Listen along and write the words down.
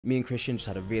Me and Christian just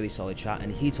had a really solid chat,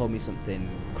 and he told me something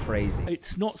crazy.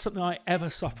 It's not something I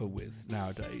ever suffer with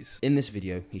nowadays. In this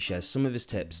video, he shares some of his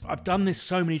tips. I've done this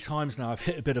so many times now, I've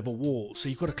hit a bit of a wall, so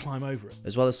you've got to climb over it.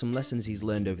 As well as some lessons he's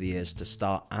learned over the years to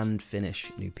start and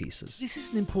finish new pieces. This is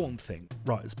an important thing,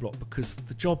 writer's block, because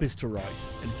the job is to write,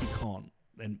 and if you can't,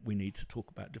 then we need to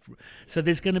talk about different... So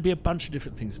there's going to be a bunch of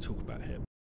different things to talk about here.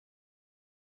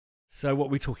 So what are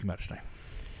we talking about today?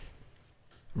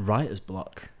 Writer's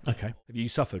block. Okay. Have you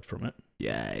suffered from it?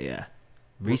 Yeah.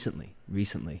 Recently.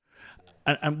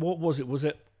 And what was it? Was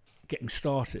it getting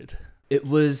started? It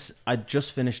was, I'd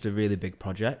just finished a really big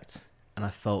project, and I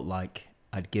felt like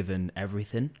I'd given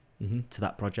everything to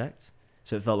that project.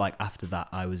 So it felt like after that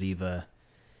I was either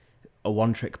a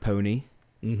one-trick pony,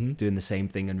 doing the same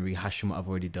thing and rehashing what I've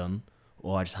already done,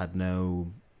 or I just had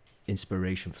no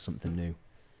inspiration for something new.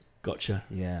 Gotcha.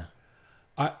 Yeah.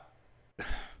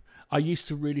 I used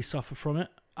to really suffer from it.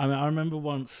 I mean, I remember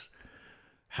once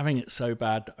having it so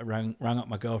bad that I rang up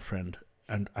my girlfriend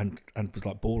and was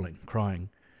like bawling, crying,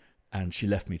 and she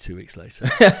left me 2 weeks later.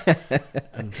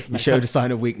 And you showed a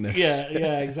sign of weakness.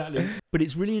 Yeah, exactly. But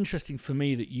it's really interesting for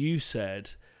me that you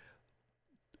said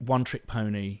one-trick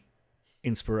pony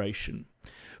inspiration,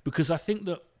 because I think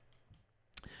that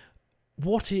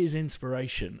what is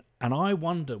inspiration? And I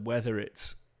wonder whether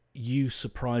it's you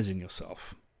surprising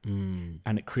yourself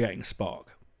and it creating a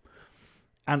spark.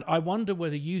 And I wonder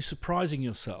whether you surprising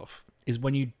yourself is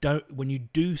when you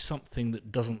do something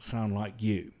that doesn't sound like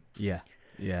you. Yeah.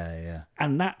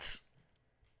 And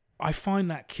I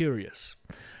find that curious.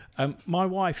 My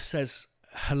wife says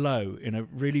hello in a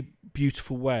really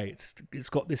beautiful way. It's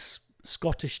got this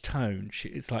Scottish tone.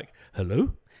 It's like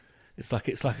hello. It's like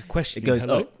a question. It goes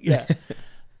hello. up. Yeah.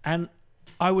 And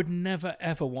I would never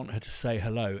ever want her to say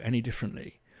hello any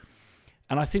differently.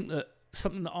 And I think that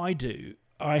something that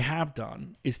I have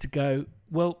done, is to go,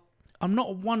 well, I'm not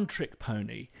a one-trick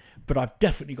pony, but I've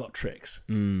definitely got tricks.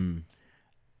 And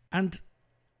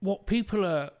what people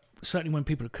are, certainly when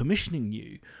people are commissioning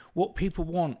you, what people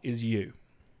want is you.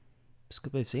 It's a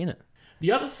good way of seeing it.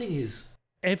 The other thing is,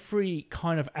 every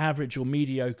kind of average or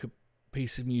mediocre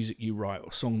piece of music you write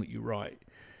or song that you write,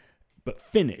 but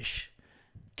finish,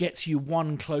 gets you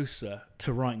one closer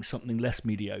to writing something less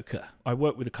mediocre. I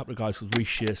work with a couple of guys called Reece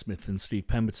Shearsmith and Steve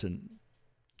Pemberton.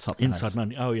 Inside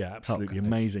Money. Oh yeah, absolutely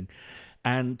amazing.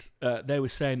 And they were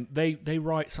saying they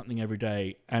write something every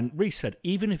day, and Reece said,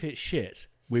 even if it's shit,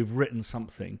 we've written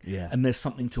something, and there's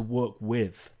something to work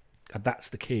with. And that's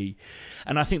the key.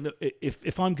 And I think that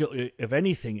if I'm guilty of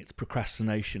anything, it's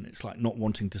procrastination. It's like not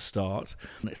wanting to start.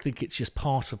 And I think it's just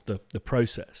part of the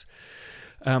process.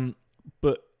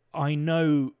 But I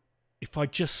know if I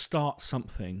just start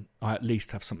something, I at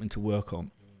least have something to work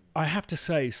on. I have to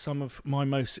say, some of my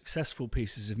most successful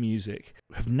pieces of music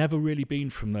have never really been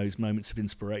from those moments of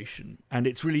inspiration. And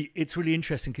it's really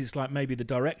interesting, because it's like maybe the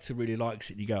director really likes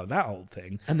it, and you go, that old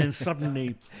thing. And then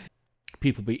suddenly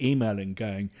people be emailing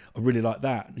going, I really like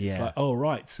that. And it's like, oh,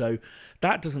 right. So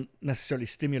that doesn't necessarily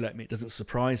stimulate me. It doesn't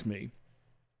surprise me.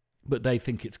 But they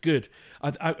think it's good.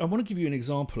 I want to give you an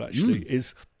example, actually,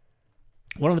 is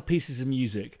one of the pieces of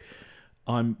music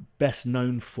I'm best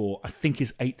known for, I think,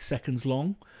 is 8 seconds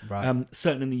long. Right.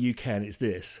 Certainly in the UK, and it's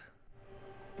this.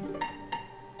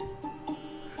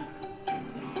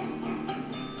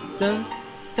 Dun,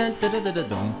 dun, dun, dun, dun, dun,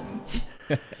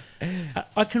 dun.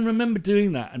 I can remember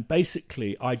doing that, and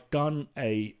basically I'd done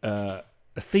a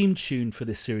theme tune for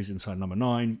this series Inside Number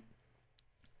 9,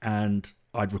 and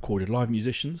I'd recorded live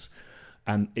musicians,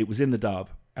 and it was in the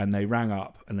dub. And they rang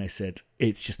up and they said,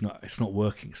 it's not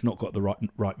working. It's not got the right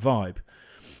vibe.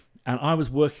 And I was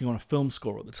working on a film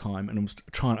score at the time, and I was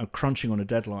crunching on a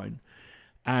deadline.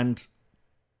 And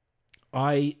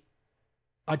I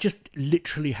just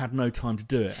literally had no time to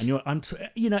do it.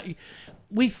 And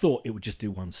we thought it would just do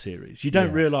one series. You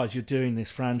don't realise you're doing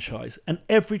this franchise. And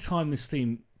every time this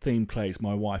theme plays,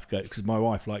 my wife goes, because my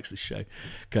wife likes this show,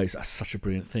 goes, that's such a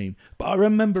brilliant theme. But I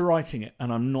remember writing it,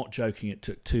 and I'm not joking, it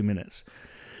took 2 minutes.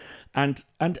 And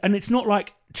it's not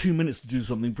like 2 minutes to do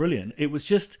something brilliant. It was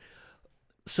just...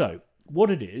 So, what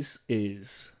it is...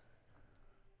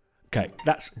 Okay,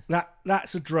 that's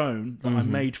a drone that I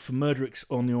made for Murder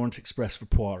on the Orient Express for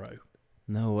Poirot.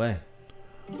 No way.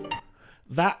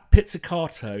 That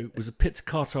pizzicato was a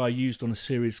pizzicato I used on a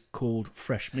series called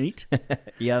Fresh Meat.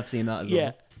 Yeah, I've seen that as well.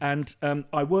 Yeah, and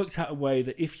I worked out a way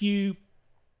that if you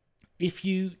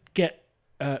get...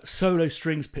 solo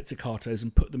strings pizzicatos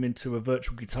and put them into a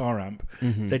virtual guitar amp,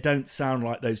 they don't sound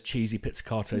like those cheesy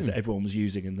pizzicatos that everyone was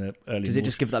using in the early. Does it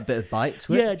just give that bit of bite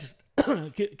to it? Yeah, just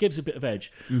gives a bit of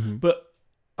edge. But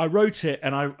I wrote it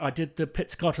and I did the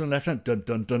pizzicato on the left hand, dun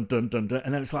dun dun dun dun dun,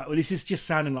 and then it's like, well, this is just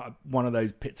sounding like one of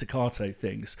those pizzicato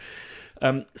things.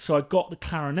 So I got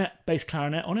the bass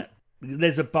clarinet on it.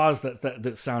 There's a buzz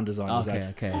that sound designers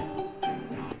add. Okay.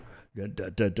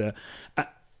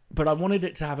 But I wanted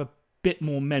it to have a bit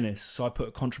more menace, so I put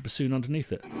a contrabassoon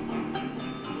underneath it.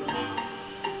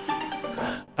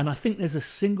 And I think there's a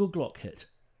single Glock hit.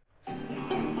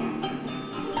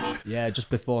 Yeah, just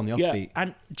before on the offbeat. Yeah,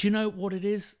 and do you know what it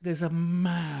is? There's a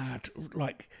mad,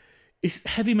 like, it's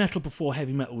heavy metal before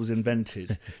heavy metal was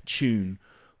invented, tune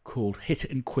called Hit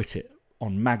It and Quit It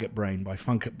on Maggot Brain by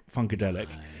Funkadelic.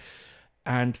 Nice.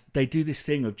 And they do this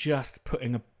thing of just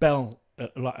putting a bell,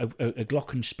 like a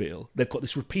glockenspiel. They've got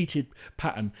this repeated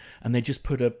pattern, and they just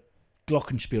put a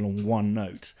glockenspiel on one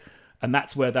note. And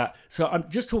that's where that... So I'm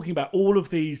just talking about all of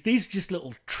these just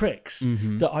little tricks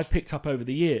that I picked up over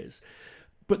the years.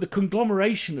 But the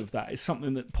conglomeration of that is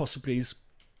something that possibly is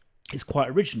quite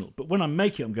original. But when I'm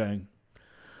making it, I'm going...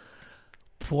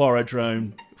 Poire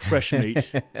drone, fresh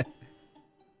meat.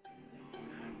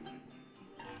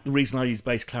 The reason I use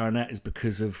bass clarinet is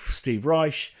because of Steve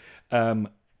Reich. The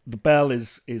bell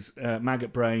is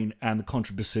Maggot Brain, and the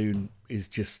contrabassoon is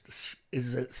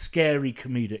a scary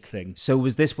comedic thing. So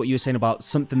was this what you were saying about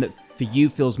something that for you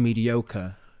feels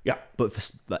mediocre? Yeah, but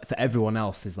for everyone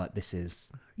else is like, this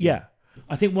is... Yeah,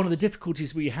 I think one of the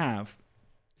difficulties we have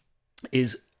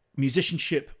is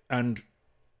musicianship and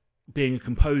being a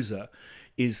composer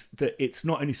is that it's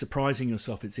not only surprising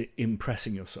yourself, it's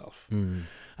impressing yourself.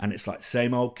 And it's like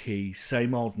same old key,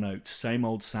 same old notes, same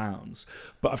old sounds,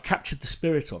 but I've captured the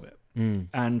spirit of it.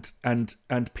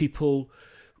 And people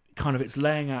kind of, it's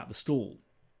laying out the stall.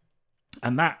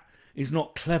 And that is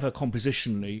not clever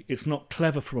compositionally. It's not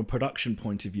clever from a production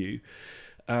point of view,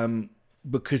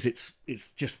 because it's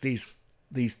just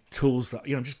these tools that,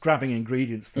 you know, just grabbing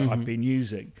ingredients that I've been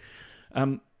using.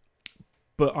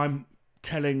 But I'm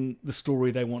telling the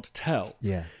story they want to tell.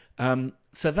 Yeah.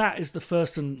 So that is the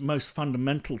first and most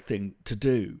fundamental thing to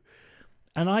do.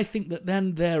 And I think that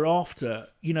then thereafter,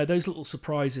 you know, those little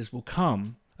surprises will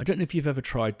come. I don't know if you've ever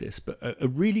tried this, but a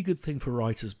really good thing for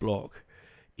writer's block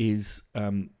is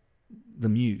the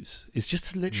Muse. It's just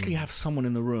to literally have someone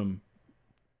in the room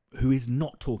who is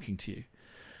not talking to you,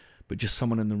 but just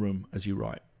someone in the room as you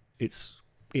write.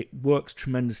 It works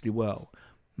tremendously well,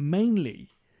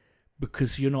 mainly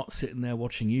because you're not sitting there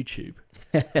watching YouTube.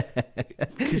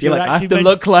 You're like, I have to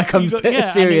look like I'm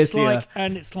serious here.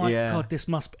 And it's like, God, this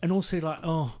must... And also like,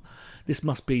 this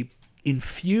must be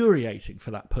infuriating for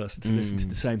that person to listen to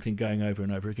the same thing going over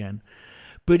and over again.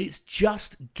 But it's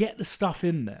just get the stuff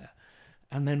in there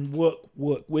and then work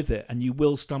with it, and you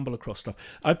will stumble across stuff.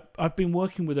 I've been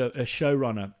working with a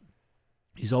showrunner.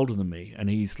 He's older than me,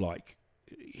 and he's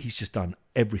just done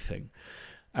everything.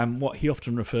 And what he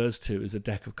often refers to is a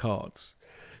deck of cards.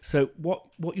 So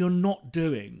what you're not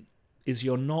doing is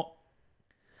you're not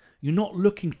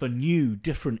looking for new,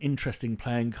 different, interesting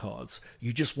playing cards.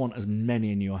 You just want as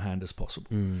many in your hand as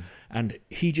possible. And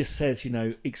he just says, you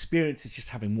know, experience is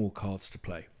just having more cards to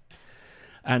play.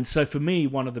 And so for me,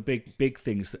 one of the big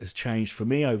things that has changed for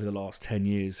me over the last 10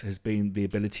 years has been the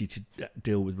ability to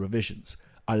deal with revisions.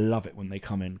 I love it when they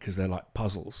come in because they're like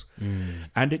puzzles.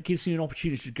 And it gives you an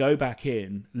opportunity to go back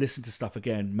in, listen to stuff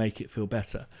again, make it feel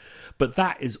better. But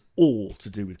that is all to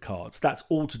do with cards. That's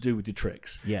all to do with your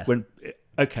tricks. Yeah.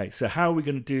 Okay, so how are we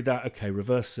going to do that? Okay,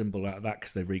 reverse symbol out of that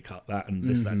because they recut that and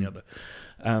this, that, and the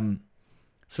other.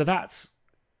 So that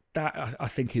I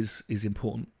think is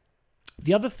important.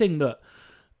 The other thing that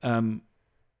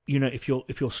you know, if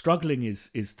you're struggling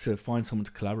is to find someone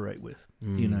to collaborate with,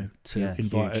 you know, to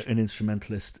invite an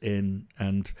instrumentalist in,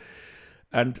 and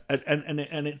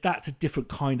that's a different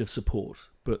kind of support,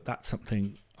 but that's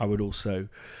something I would also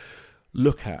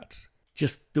look at.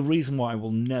 Just the reason why I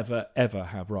will never ever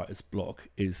have writer's block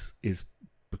is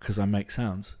because I make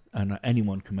sounds, and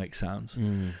anyone can make sounds,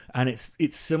 and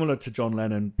it's similar to John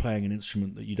Lennon playing an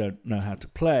instrument that you don't know how to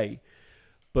play,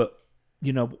 but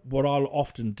you know what I'll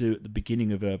often do at the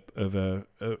beginning of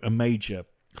a major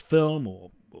film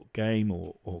or game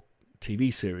or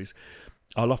TV series,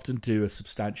 I'll often do a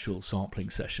substantial sampling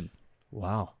session.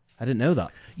 Wow, I didn't know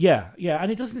that. Yeah,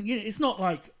 and it doesn't. You know, it's not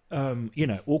like you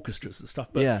know, orchestras and stuff,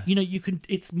 but you know, you can.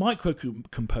 It's micro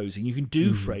composing. You can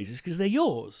do phrases because they're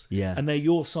yours, and they're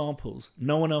your samples.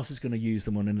 No one else is going to use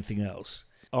them on anything else.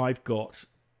 I've got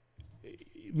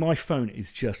my phone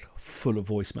is just full of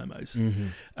voice memos.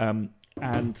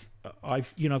 And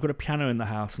I've got a piano in the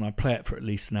house, and I play it for at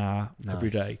least an hour every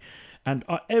day. And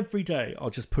every day I'll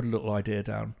just put a little idea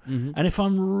down. And if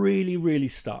I'm really, really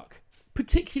stuck,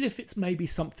 particularly if it's maybe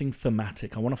something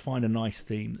thematic, I want to find a nice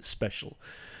theme that's special,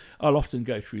 I'll often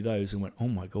go through those and went, oh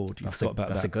my God, you forgot about that.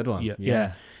 That's a good one.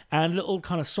 Yeah. And little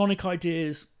kind of sonic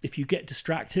ideas, if you get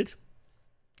distracted,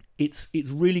 it's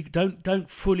really, don't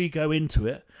fully go into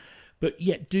it, but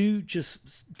yet do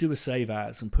just do a save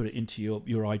as and put it into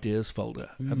your ideas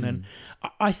folder. And then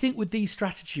I think with these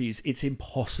strategies, it's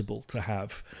impossible to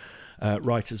have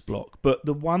writer's block. But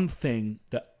the one thing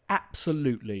that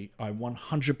absolutely, I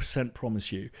 100%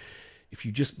 promise you, if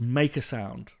you just make a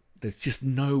sound, there's just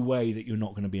no way that you're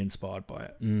not going to be inspired by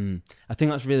it. I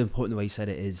think that's really important. The way you said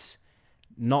it is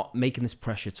not making this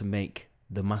pressure to make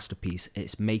the masterpiece.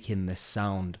 It's making this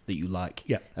sound that you like.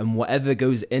 Yeah. And whatever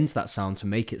goes into that sound to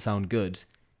make it sound good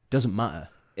doesn't matter.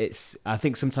 I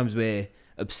think sometimes we're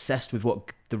obsessed with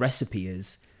what the recipe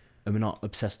is and we're not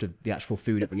obsessed with the actual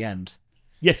food at the end.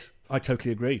 Yes, I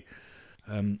totally agree.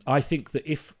 I think that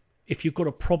if you've got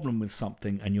a problem with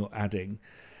something and you're adding,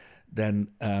 then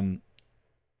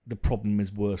the problem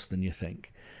is worse than you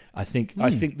think. I think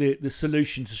the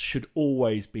solutions should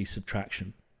always be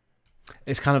subtraction.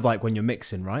 It's kind of like when you're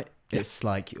mixing, right? Yeah. It's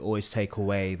like you always take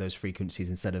away those frequencies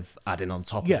instead of adding on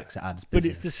top of it, 'cause it adds but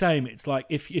business. it's the same. It's like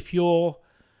if you're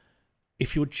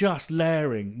just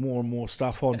layering more and more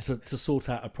stuff on to sort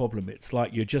out a problem, it's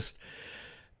like you're just,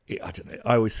 I don't know,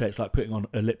 I always say it's like putting on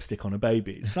a lipstick on a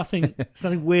baby. It's nothing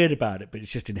weird about it, but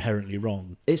it's just inherently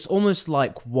wrong. It's almost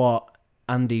like what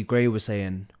Andy Gray was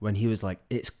saying when he was like,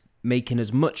 it's making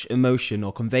as much emotion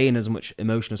or conveying as much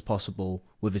emotion as possible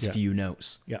with as few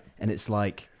notes. Yeah. And it's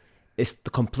like, it's the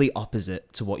complete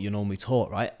opposite to what you're normally taught,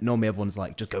 right? Normally everyone's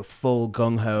like, just go full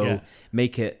gung-ho,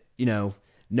 make it,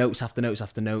 notes after notes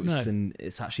after notes. No. And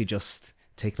it's actually just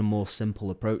taking a more simple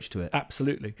approach to it.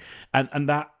 Absolutely. And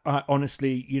that,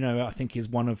 honestly, I think is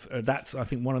one of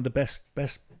the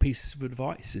best pieces of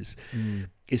advice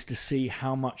is to see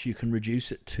how much you can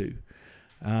reduce it to.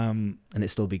 And it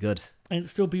still be good. And it'd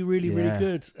still be really, really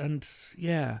good. And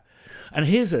and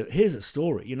here's a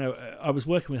story. I was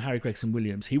working with Harry Gregson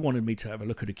Williams. He wanted me to have a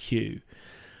look at a cue,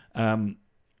 and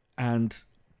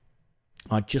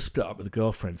I just split up with a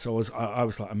girlfriend, so I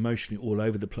was like emotionally all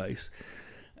over the place.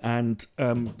 And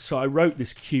so I wrote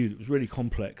this cue that was really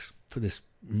complex for this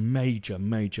major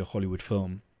Hollywood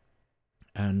film.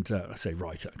 And I say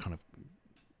writer, I kind of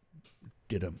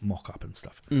did a mock-up and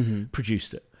stuff,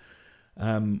 produced it.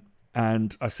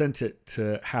 And I sent it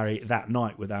to Harry that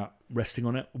night without resting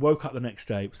on it. Woke up the next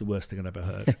day, it was the worst thing I'd ever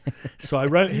heard. So I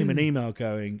wrote him an email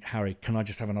going, Harry, can I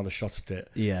just have another shot at it?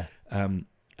 Yeah.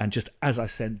 And just as I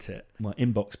sent it, my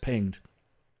inbox pinged,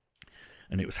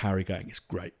 and it was Harry going, it's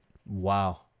great.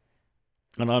 Wow.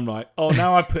 And I'm like, oh,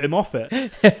 now I put him off it.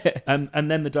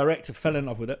 And then the director fell in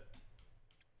love with it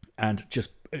and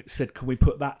just said, can we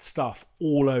put that stuff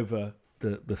all over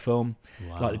the film?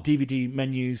 Wow. Like the DVD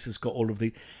menus has got all of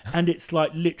the, and it's like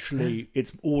literally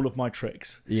it's all of my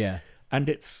tricks. Yeah. And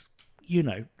it's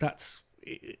that's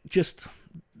just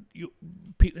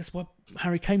that's why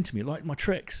Harry came to me, like my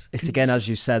tricks. It's again, as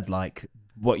you said, like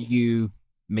what you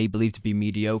may believe to be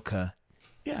mediocre.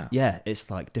 Yeah,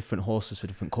 it's like different horses for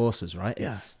different courses, right?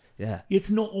 It's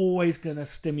not always going to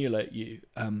stimulate you,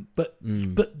 but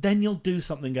then you'll do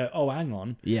something and go, oh, hang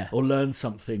on, or learn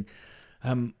something.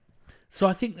 So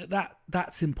I think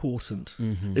that's important.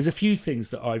 There's a few things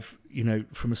that I've,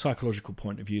 from a psychological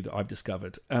point of view that I've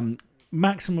discovered.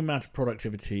 Maximum amount of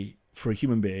productivity for a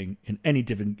human being in any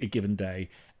given day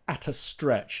at a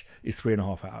stretch is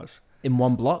 3.5 hours. In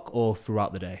one block or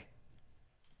throughout the day?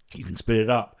 You can split it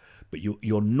up, but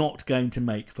you're not going to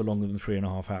make for longer than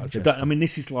 3.5 hours.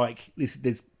 This is like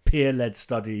there's peer-led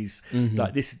studies.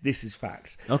 Like this is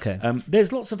fact. Okay.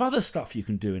 There's lots of other stuff you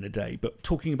can do in a day, but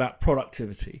talking about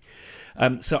productivity,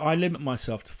 so I limit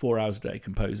myself to 4 hours a day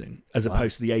composing, as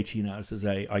opposed to the 18 hours a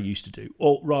day I used to do,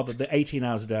 or rather the 18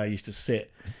 hours a day I used to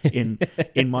sit in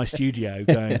my studio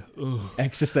going,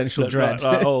 existential dread.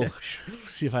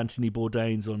 See if Anthony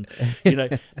Bourdain's on,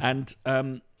 and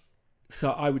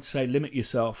so I would say limit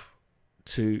yourself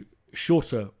to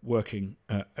shorter working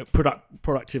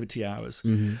productivity hours.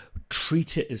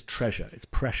 Treat it as treasure. It's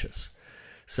precious.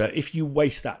 So if you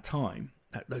waste that time,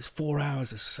 those 4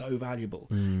 hours are so valuable.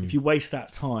 If you waste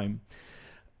that time,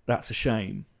 that's a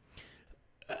shame.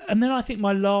 And then I think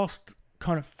my last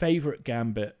kind of favorite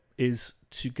gambit is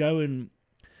to go and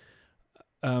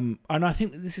I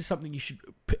think that this is something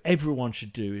everyone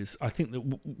should do, is I think that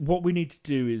what we need to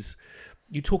do is,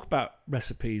 you talk about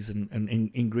recipes and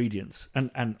ingredients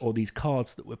and or these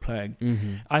cards that we're playing.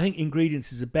 I think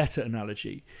ingredients is a better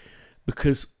analogy,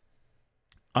 because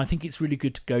I think it's really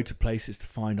good to go to places to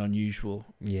find unusual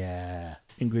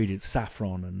ingredients,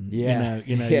 saffron and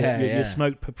your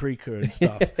smoked paprika and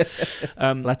stuff.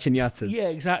 Lachinatas.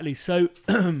 Yeah, exactly. So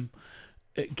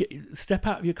step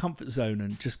out of your comfort zone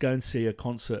and just go and see a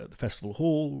concert at the festival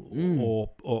hall or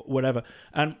whatever.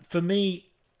 And for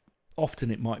me,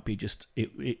 often it might be just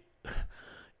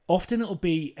often it'll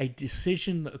be a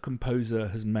decision that a composer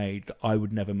has made that I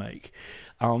would never make.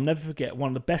 I'll never forget one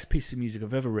of the best pieces of music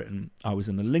I've ever written. I was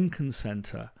in the Lincoln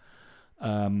Center,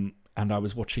 and I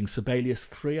was watching Sibelius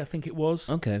 3, I think it was.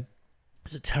 Okay. It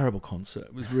was a terrible concert.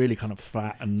 It was really kind of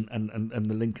flat, and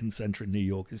the Lincoln Center in New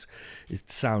York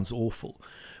sounds awful.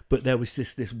 But there was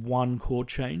this one chord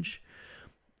change,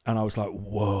 and I was like,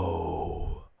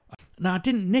 whoa. Now, I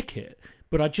didn't nick it,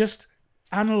 but I just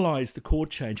analysed the chord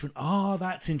change. Went,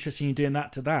 that's interesting, you're doing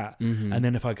that to that. Mm-hmm. And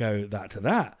then if I go that to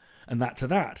that, and that to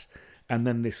that, and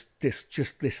then this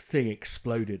thing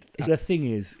exploded. The thing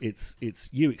is, it's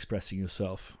you expressing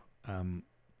yourself.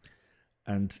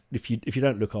 And if you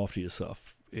don't look after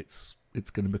yourself, it's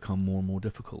going to become more and more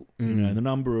difficult. You know, the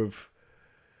number of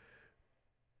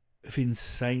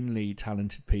insanely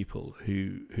talented people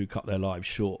who cut their lives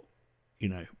short, you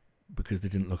know, because they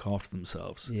didn't look after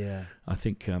themselves. Yeah, I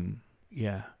think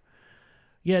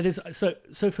There's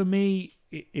so for me,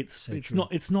 it's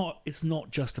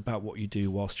not just about what you do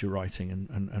whilst you're writing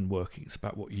and working. It's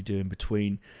about what you do in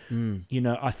between. You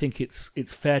know, I think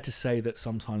it's fair to say that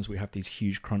sometimes we have these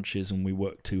huge crunches and we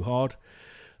work too hard.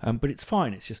 But it's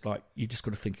fine. It's just like, you just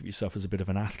got to think of yourself as a bit of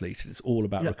an athlete, and it's all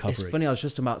about recovery. It's funny, I was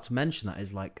just about to mention that,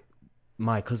 is like,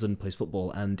 my cousin plays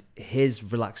football, and his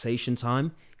relaxation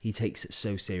time, he takes it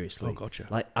so seriously. Oh, gotcha.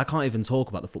 Like, I can't even talk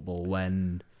about the football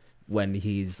when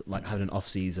he's like having an off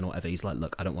season or whatever. He's like,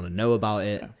 look, I don't want to know about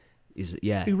it.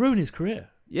 He ruined his career.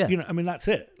 Yeah. You know, I mean, that's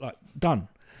it. Like, done.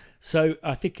 So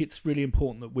I think it's really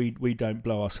important that we don't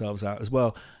blow ourselves out as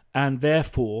well. And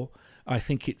therefore, I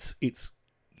think it's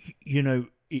you know,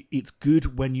 it's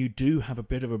good when you do have a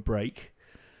bit of a break,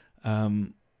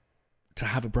 to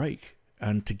have a break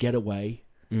and to get away.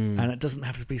 And it doesn't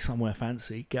have to be somewhere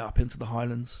fancy. Get up into the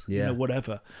Highlands, you know,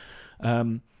 whatever.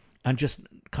 And just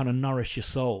kind of nourish your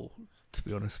soul, to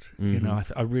be honest. You know,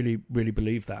 I really, really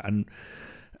believe that.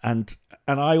 And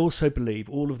I also believe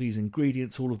all of these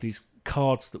ingredients, all of these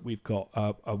cards that we've got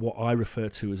are what I refer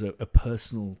to as a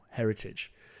personal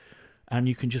heritage. And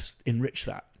you can just enrich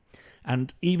that.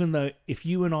 And even though, if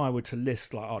you and I were to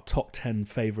list like our top 10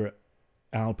 favourite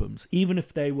albums, even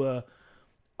if they were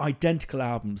identical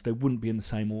albums, they wouldn't be in the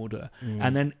same order.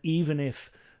 And then even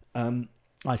if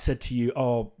I said to you,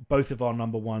 both of our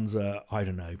number ones are, I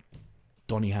don't know,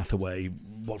 Donny Hathaway,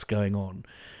 what's going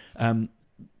on?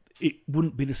 It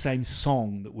wouldn't be the same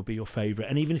song that would be your favourite.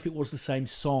 And even if it was the same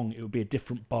song, it would be a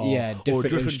different bar or a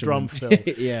different drum fill.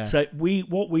 So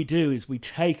what we do is we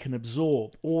take and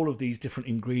absorb all of these different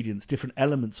ingredients, different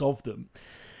elements of them,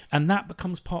 and that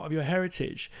becomes part of your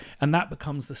heritage. And that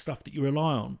becomes the stuff that you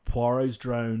rely on. Poirot's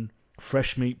drone,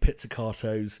 fresh meat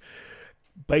pizzicatos,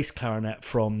 bass clarinet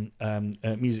from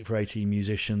Music for 18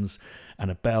 Musicians, and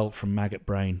a bell from Maggot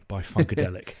Brain by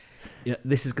Funkadelic.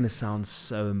 This is going to sound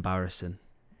so embarrassing.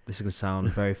 This is going to sound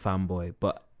very fanboy,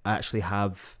 but I actually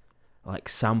have like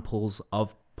samples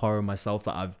of Poirot myself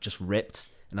that I've just ripped,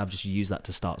 and I've just used that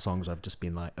to start songs. I've just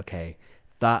been like, okay,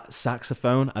 that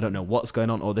saxophone, I don't know what's going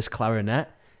on, or this clarinet,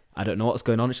 I don't know what's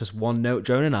going on. It's just one note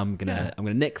drone, and I'm gonna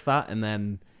nick that, and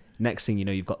then next thing you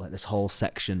know, you've got like this whole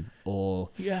section or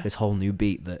this whole new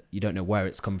beat that you don't know where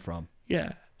it's come from.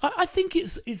 Yeah, I think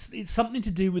it's something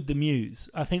to do with the Muse.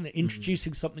 I think that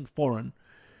introducing something foreign,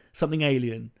 something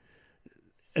alien,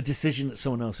 a decision that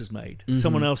someone else has made,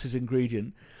 someone else's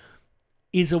ingredient,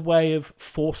 is a way of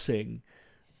forcing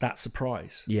that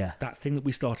surprise. Yeah. That thing that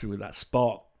we started with, that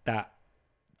spark, that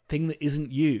thing that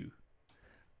isn't you,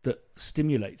 that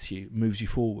stimulates you, moves you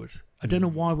forward. I don't know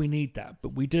why we need that,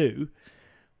 but we do.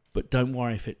 But don't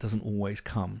worry if it doesn't always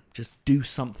come. Just do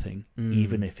something,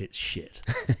 even if it's shit.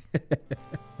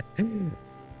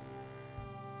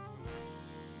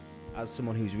 As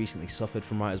someone who's recently suffered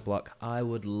from writer's block, I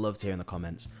would love to hear in the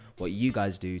comments what you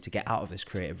guys do to get out of this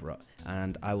creative rut,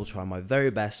 and I will try my very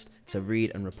best to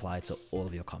read and reply to all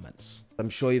of your comments. I'm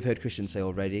sure you've heard Christian say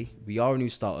already, we are a new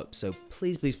startup, so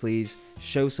please, please, please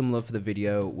show some love for the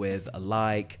video with a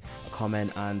like, a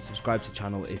comment, and subscribe to the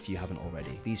channel if you haven't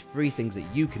already. These free things that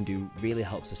you can do really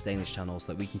help sustain this channel so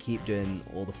that we can keep doing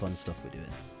all the fun stuff we're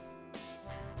doing.